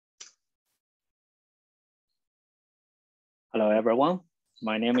Hello, everyone.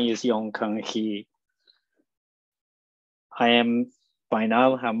 My name is Yongkang He. I'm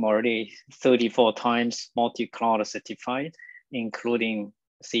already 34 times multi-cloud certified, including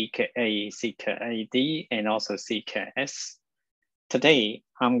CKA, CKAD, and also CKS. Today,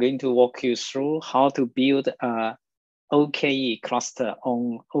 I'm going to walk you through how to build a OKE cluster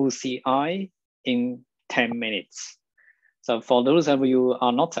on OCI in 10 minutes. So for those of you who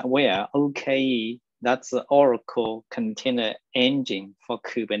are not aware, OKE, that's the Oracle Container Engine for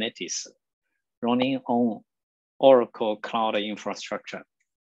Kubernetes running on Oracle Cloud Infrastructure.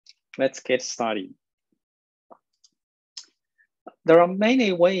 Let's get started. There are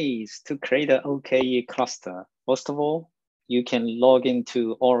many ways to create an OKE cluster. First of all, you can log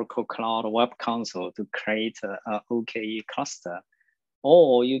into Oracle Cloud Web Console to create an OKE cluster,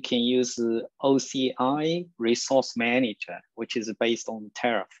 or you can use OCI Resource Manager, which is based on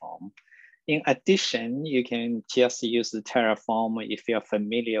Terraform. In addition, you can just use the Terraform if you're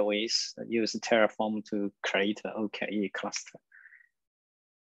familiar with, use Terraform to create an OKE cluster.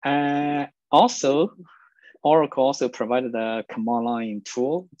 Also, Oracle also provided a command line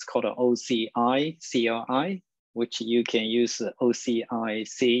tool. It's called an OCI CLI, which you can use OCI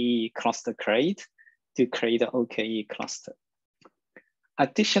CE cluster create to create an OKE cluster.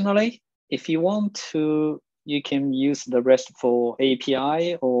 Additionally, if you want to, you can use the RESTful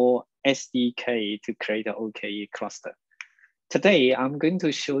API or SDK to create an OKE cluster. Today, I'm going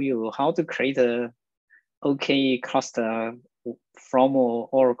to show you how to create an OKE cluster from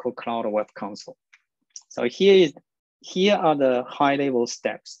Oracle Cloud Web Console. So here are the high-level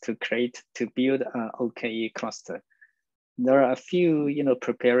steps to build an OKE cluster. There are a few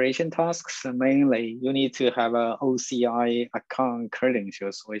preparation tasks. Mainly, you need to have an OCI account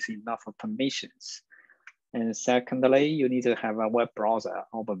credentials with enough permissions. And secondly, you need to have a web browser.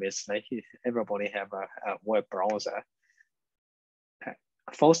 Obviously, everybody have a web browser.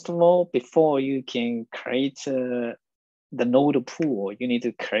 First of all, before you can create the node pool, you need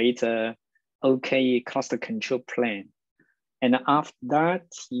to create a OKE cluster control plane. And after that,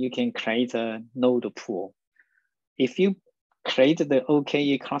 you can create a node pool. If you create the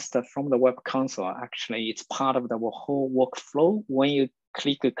OKE cluster from the web console, actually it's part of the whole workflow. When you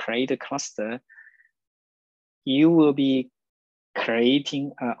click create a cluster, you will be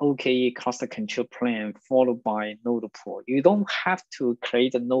creating an OKE cluster control plane followed by node pool. You don't have to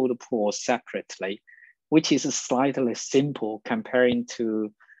create a node pool separately, which is slightly simple comparing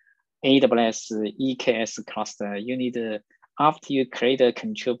to AWS EKS cluster. You need after you create a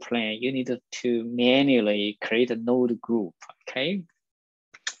control plane, you need to manually create a node group, okay?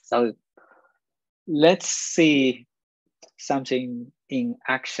 So let's see something in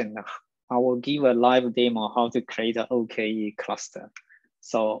action. I will give a live demo how to create an OKE cluster.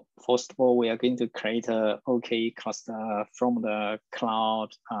 So first of all, we are going to create an OKE cluster from the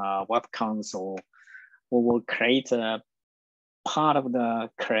cloud web console. We will create a part of the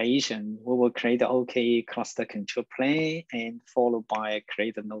creation. We will create an OKE cluster control plane and followed by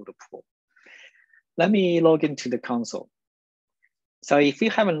create a node pool. Let me log into the console. So if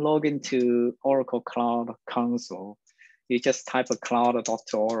you haven't logged into Oracle Cloud Console, you just type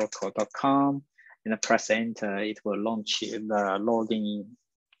cloud.oracle.com and press enter. It will launch the login,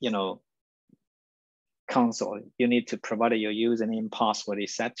 console. You need to provide your username, password,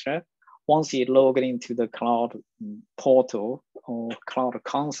 etc. Once you log into the cloud portal or cloud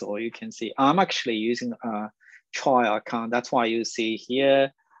console, you can see I'm actually using a trial account. That's why you see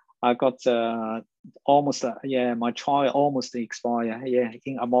here, I got almost, my trial almost expire. Yeah,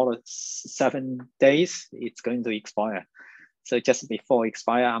 in about 7 days, it's going to expire. So just before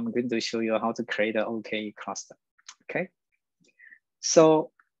expire, I'm going to show you how to create an OKE cluster, okay? So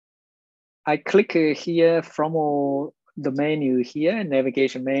I click here from the menu here,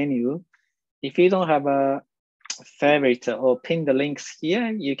 navigation menu. If you don't have a favorite or pin the links here,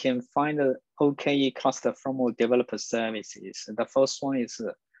 you can find the OKE cluster from our developer services. The first one is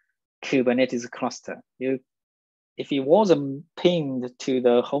Kubernetes cluster. If it wasn't pinned to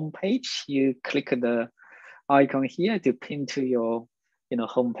the homepage, you click the icon here to pin to your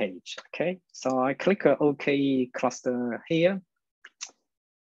homepage. Okay, so I click OKE cluster here.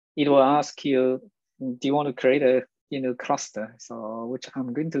 It will ask you, do you want to create a cluster? So which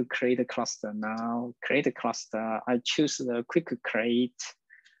I'm going to create a cluster now. Create a cluster. I choose the quick create.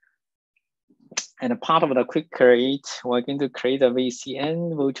 And a part of the quick create, we're going to create a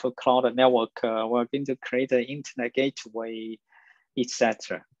VCN, virtual cloud network. We're going to create an internet gateway,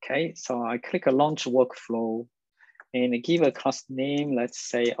 etc. Okay, so I click a launch workflow and give a cluster name. Let's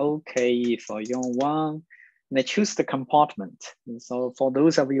say OK for Yongkang, and choose the compartment. And so for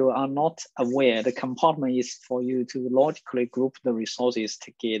those of you who are not aware, the compartment is for you to logically group the resources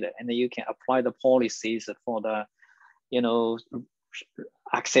together, and then you can apply the policies for the,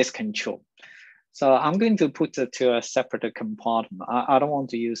 access control. So I'm going to put it to a separate compartment. I don't want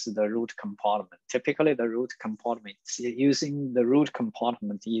to use the root compartment. Typically, the root compartment, using the root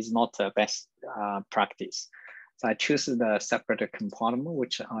compartment is not the best practice. So I choose the separate compartment,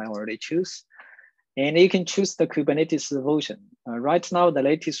 which I already choose. And you can choose the Kubernetes version. Right now, the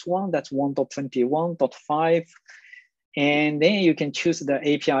latest one, that's 1.21.5. And then you can choose the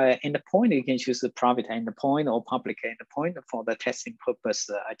API endpoint. You can choose the private endpoint or public endpoint. For the testing purpose,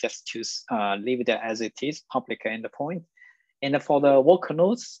 I just choose, leave it as it is, public endpoint. And for the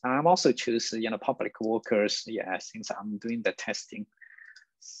workloads, I'm also choose, public workers, since I'm doing the testing.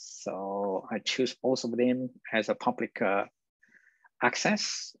 So I choose both of them as a public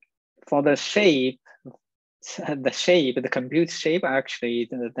access. For the shape, the compute shape, actually,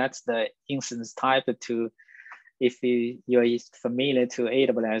 that's the instance type to, if you're familiar to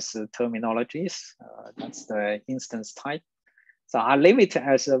AWS terminologies, that's the instance type. So I leave it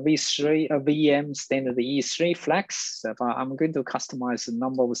as a V3, a VM standard E3 flex. If I'm going to customize the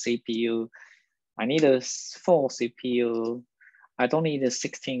number of CPU, I need a 4 CPU. I don't need a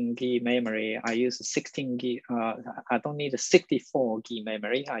 16 gig memory. I use 16 gig. I don't need a 64 gig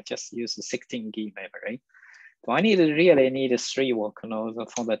memory. I just use a 16 gig memory. So I really need 3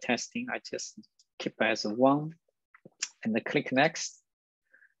 workloads for the testing. I just keep as 1 and then click next.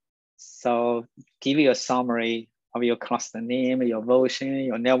 So give you a summary of your cluster name, your version,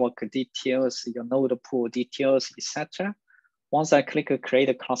 your network details, your node pool details, etc. Once I click create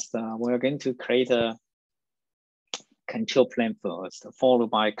a cluster, we're going to create a control plane first, followed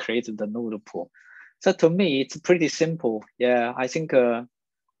by create the node pool. So to me, it's pretty simple. Yeah, I think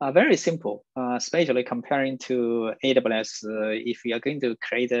very simple, especially comparing to AWS. If you are going to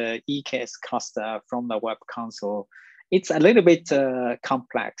create a EKS cluster from the web console, it's a little bit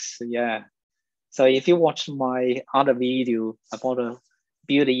complex. Yeah. So if you watch my other video about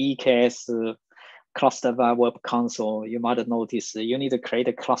build EKS cluster by web console, you might notice you need to create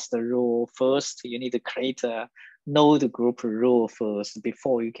a cluster rule first. You need to create a node group rule first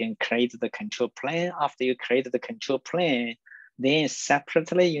before you can create the control plane. After you create the control plane, then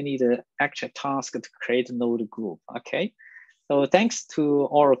separately you need an actual task to create a node group. Okay. So thanks to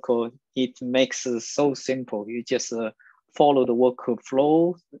Oracle, it makes it so simple. You just follow the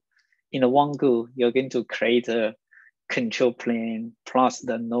workflow. In one go, you're going to create a control plane plus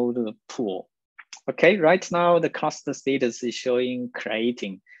the node pool. Okay, right now the cluster status is showing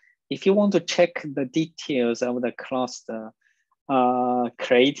creating. If you want to check the details of the cluster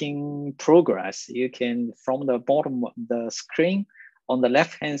creating progress, you can, from the bottom of the screen, on the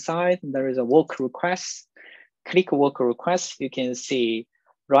left-hand side, there is a work request. Click work request, you can see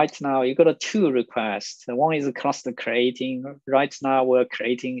right now you got 2 requests. One is cluster creating. Right now we're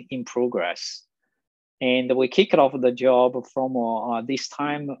creating in progress. And we kicked off the job from this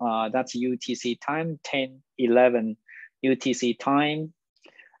time, that's UTC time, 10:11 UTC time.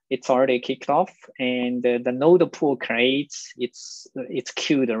 It's already kicked off, and the node pool creates, it's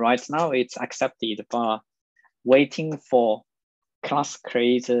queued right now, it's accepted, but waiting for class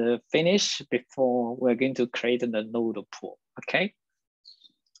create finish before we're going to create the node pool, okay?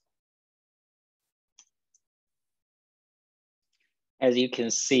 As you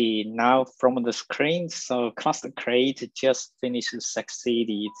can see now from the screen, so cluster create just finished,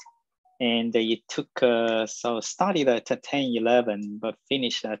 succeeded. And it took, so started at 10:11, but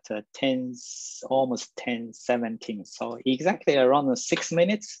finished at 10, almost 10:17. So exactly around 6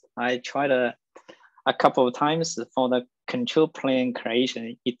 minutes. I tried a couple of times for the control plane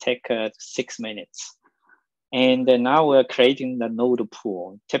creation. It took 6 minutes. And now we're creating the node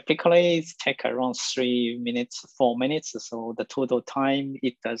pool. Typically, it takes around 3 minutes, 4 minutes. So the total time,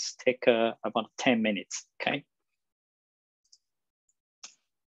 it does take about 10 minutes, okay?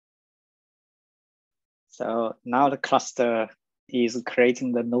 So now the cluster is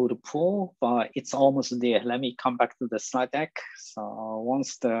creating the node pool, but it's almost there. Let me come back to the slide deck. So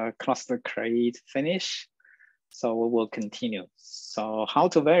once the cluster create finish, so we will continue. So how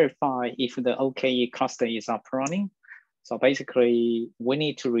to verify if the OKE cluster is up running? So basically, we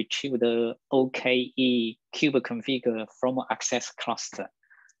need to retrieve the OKE kubeconfig from access cluster.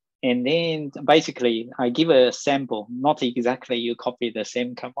 And then basically, I give a sample, not exactly you copy the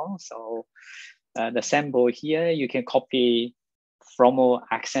same command. So the sample here, you can copy from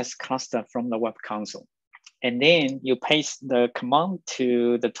access cluster from the web console. And then you paste the command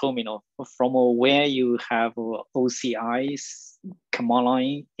to the terminal from where you have OCI's command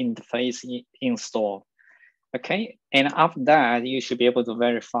line interface installed. Okay, and after that, you should be able to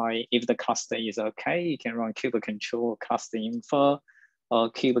verify if the cluster is okay. You can run kubecontrol cluster info or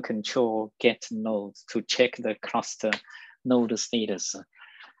kubecontrol get node to check the cluster node status.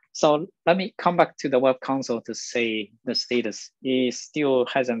 So let me come back to the web console to say the status. It still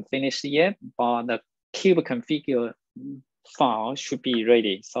hasn't finished yet, but the kubeconfigure file should be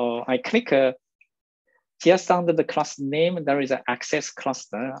ready. So I click just under the cluster name, there is an access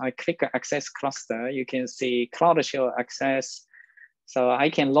cluster. I click access cluster. You can see Cloud Shell access. So I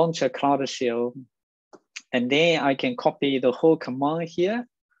can launch a Cloud Shell, and then I can copy the whole command here.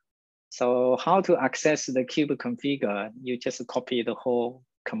 So how to access the kubeconfigure? You just copy the whole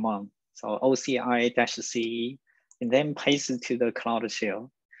command. So OCI-C, and then paste it to the Cloud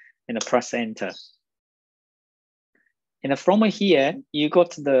Shell, and press enter. And from here, you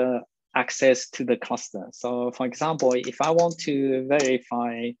got the access to the cluster. So for example, if I want to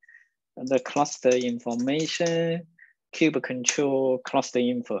verify the cluster information, kubecontrol cluster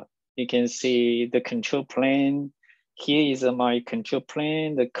info, you can see the control plane. Here is my control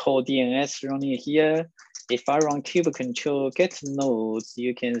plane, the core DNS running here. If I run kubecontrol get nodes,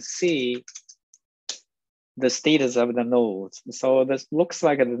 you can see the status of the nodes. So this looks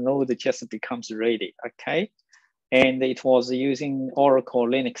like the node just becomes ready, okay? And it was using Oracle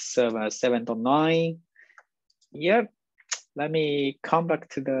Linux Server 7.9. Yep, let me come back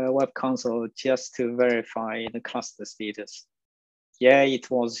to the web console just to verify the cluster status. Yeah,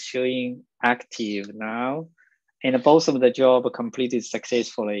 it was showing active now. And both of the job completed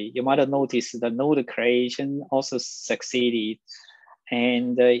successfully. You might have noticed the node creation also succeeded.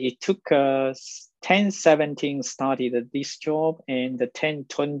 And it took 10:17 started this job, and the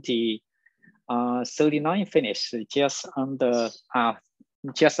 10:20 39 finished just under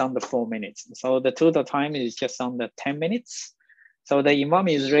 4 minutes. So the total time is just under 10 minutes. So the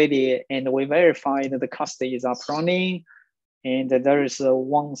environment is ready, and we verified that the cluster is up running, and there is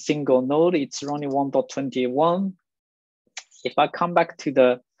one single node. It's running 1.21. If I come back to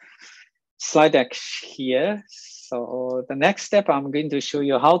the slide deck here, so the next step, I'm going to show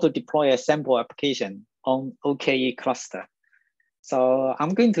you how to deploy a sample application on OKE Cluster. So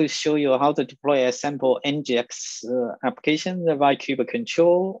I'm going to show you how to deploy a sample NGX application via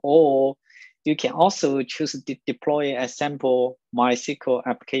kubecontrol, or you can also choose to deploy a sample MySQL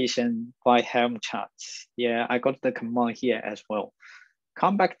application by Helm chart. Yeah, I got the command here as well.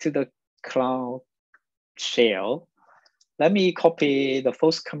 Come back to the Cloud Shell. Let me copy the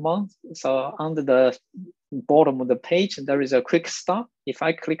first command. So under the bottom of the page, there is a quick start. If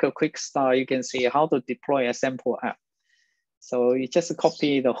I click a quick start, you can see how to deploy a sample app. So you just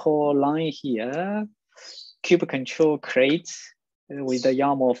copy the whole line here, kubecontrol create with the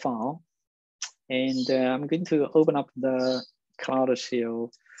YAML file. And I'm going to open up the Cloud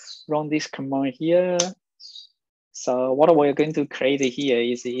Shell, run this command here. So what we're going to create here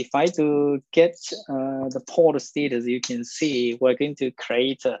is if I do get the port status, you can see we're going to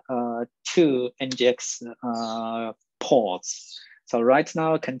create 2 NGX ports. So right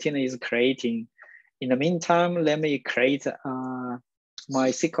now, container is creating. In the meantime, let me create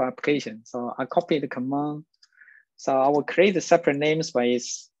my SQL application. So I copy the command. So I will create a separate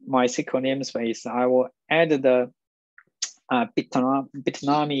namespace, my SQL namespace. I will add the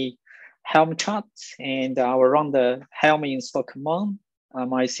Bitnami Helm chart, and I will run the Helm install command,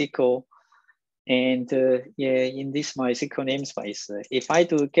 MySQL. And yeah, in this MySQL namespace, if I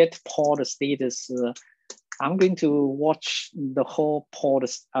do get port status, I'm going to watch the whole port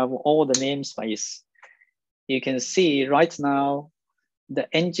of all the namespace. You can see right now, the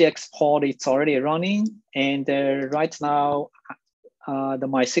NGX port is already running, and right now, the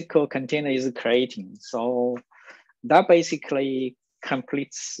MySQL container is creating. So that basically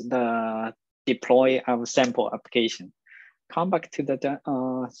completes the deploy of sample application. Come back to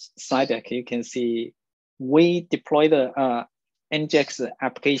the slide deck. You can see we deploy the NGX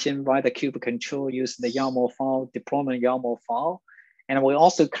application via the kubecontrol, use the YAML file, deployment YAML file, and we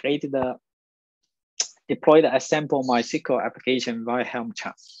also created the deploy the sample MySQL application via Helm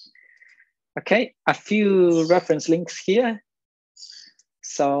chart. Okay, a few reference links here.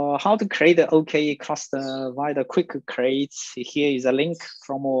 So how to create the OKE cluster via the quick create. Here is a link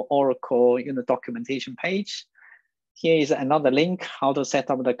from our Oracle in the documentation page. Here is another link, how to set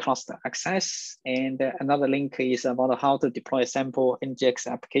up the cluster access. And another link is about how to deploy a sample NGX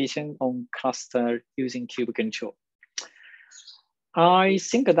application on cluster using kubecontrol. I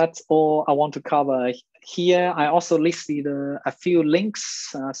think that's all I want to cover here. I also listed a few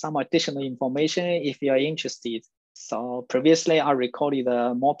links, some additional information if you are interested. So previously I recorded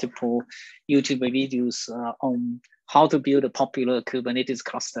multiple YouTube videos on how to build a popular Kubernetes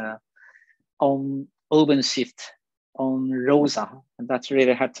cluster on OpenShift on ROSA, and that's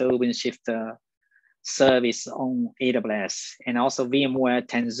really had to OpenShift service on AWS, and also VMware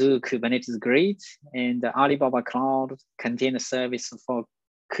Tanzu Kubernetes Grid, and the Alibaba Cloud Container Service for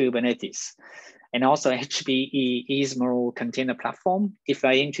Kubernetes, and also HPE Ezmeral Container Platform. If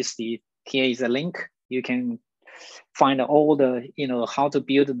you're interested, here is a link. You can find all the, how to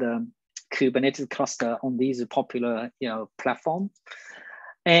build the Kubernetes cluster on these popular, platform,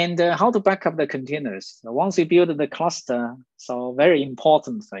 and how to back up the containers. Once you build the cluster, so very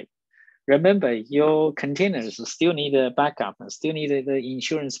important thing. Remember, your containers still need a backup, still need the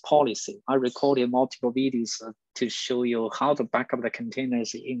insurance policy. I recorded multiple videos to show you how to back up the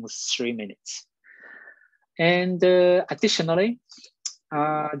containers in 3 minutes. And additionally,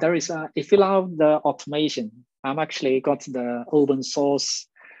 there is if you love the automation, I'm actually got the open source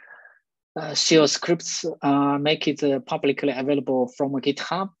shell scripts, make it publicly available from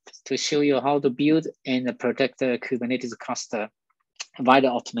GitHub to show you how to build and protect the Kubernetes cluster via the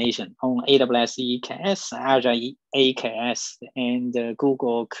automation on AWS EKS, Azure EKS, and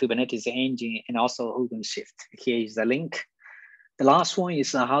Google Kubernetes Engine, and also OpenShift. Here is the link. The last one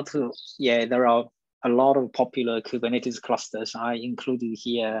is how to, there are a lot of popular Kubernetes clusters. I included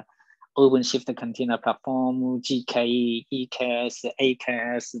here OpenShift Container Platform, GKE, EKS,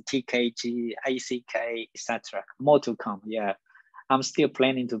 AKS, TKG, ACK, etc. More to come. I'm still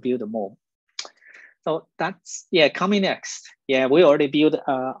planning to build more. So that's, coming next. We already built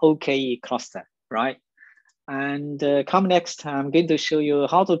OKE cluster, right? And come next, I'm going to show you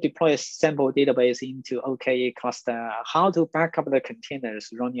how to deploy a sample database into OKE cluster, how to back up the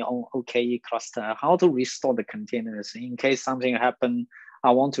containers running on OKE cluster, how to restore the containers in case something happens. I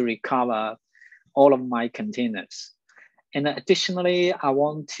want to recover all of my containers. And additionally, I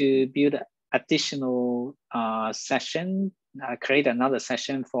want to build additional session, create another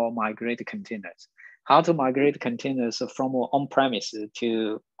session for migrate containers. How to migrate containers from on-premise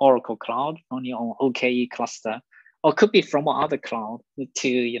to Oracle Cloud running on OKE cluster, or could be from other cloud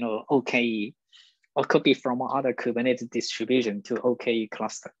to OKE, or could be from other Kubernetes distribution to OKE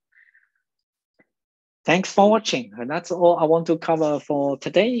cluster. Thanks for watching. And that's all I want to cover for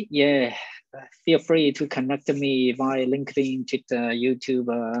today. Feel free to connect me via LinkedIn, Twitter, YouTube,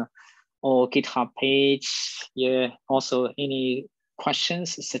 or GitHub page. Also any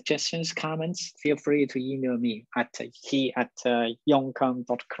questions, suggestions, comments, feel free to email me at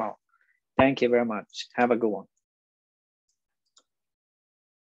key@yongkang.cloud. Thank you very much. Have a good one.